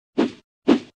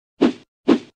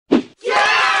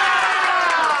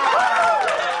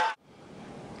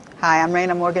Hi, I'm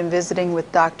Raina Morgan visiting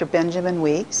with Dr. Benjamin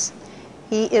Weeks.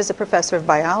 He is a professor of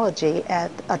biology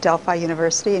at Adelphi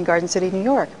University in Garden City, New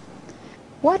York.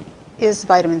 What is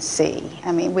vitamin C?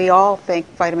 I mean, we all think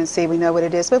vitamin C, we know what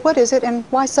it is, but what is it and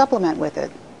why supplement with it?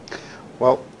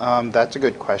 Well, that's a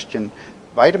good question.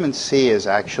 Vitamin C is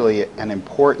actually an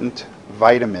important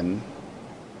vitamin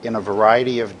in a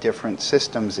variety of different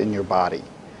systems in your body.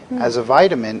 As a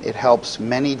vitamin, it helps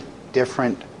many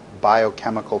different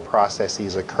biochemical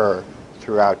processes occur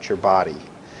throughout your body.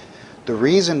 The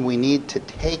reason we need to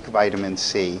take vitamin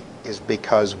C is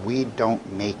because we don't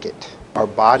make it. Our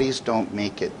bodies don't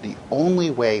make it. The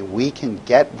only way we can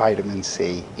get vitamin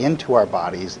C into our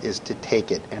bodies is to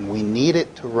take it, and we need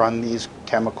it to run these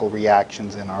chemical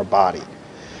reactions in our body.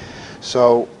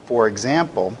 So, for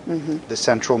example, the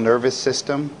central nervous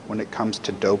system, when it comes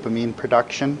to dopamine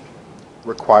production,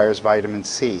 requires vitamin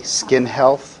C. Skin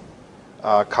health,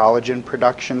 collagen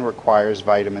production requires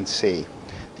vitamin C.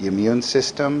 The immune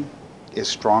system is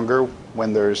stronger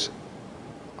when there's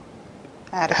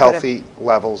healthy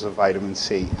levels of vitamin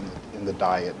C in the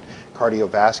diet.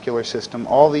 Cardiovascular system,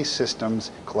 all these systems,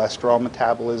 cholesterol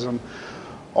metabolism,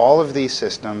 all of these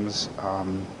systems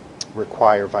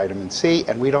require vitamin C,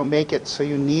 and we don't make it, so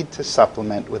you need to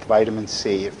supplement with vitamin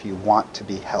C if you want to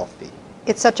be healthy.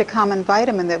 It's such a common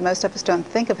vitamin that most of us don't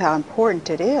think of how important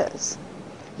it is.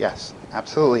 Yes,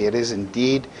 absolutely. It is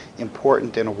indeed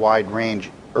important in a wide range.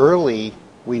 Early,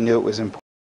 we knew it was important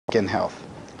for skin health,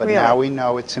 but now we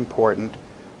know it's important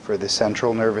for the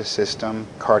central nervous system,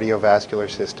 cardiovascular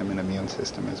system, and immune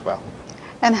system as well.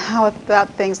 And how about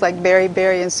things like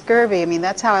beriberi and scurvy? I mean,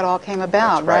 that's how it all came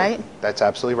about, right? That's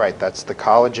absolutely right. That's the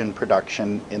collagen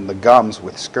production in the gums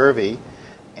with scurvy,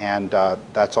 and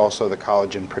that's also the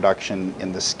collagen production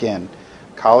in the skin.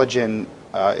 Collagen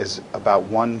is about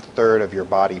 1/3 of your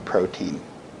body protein.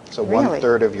 So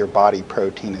 1/3 of your body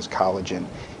protein is collagen,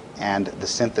 and the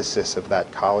synthesis of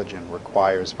that collagen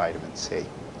requires vitamin C.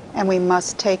 And we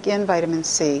must take in vitamin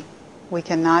C. We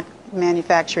cannot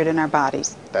manufacture it in our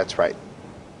bodies. That's right.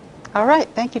 All right.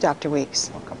 Thank you, Dr.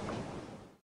 Weeks. Welcome.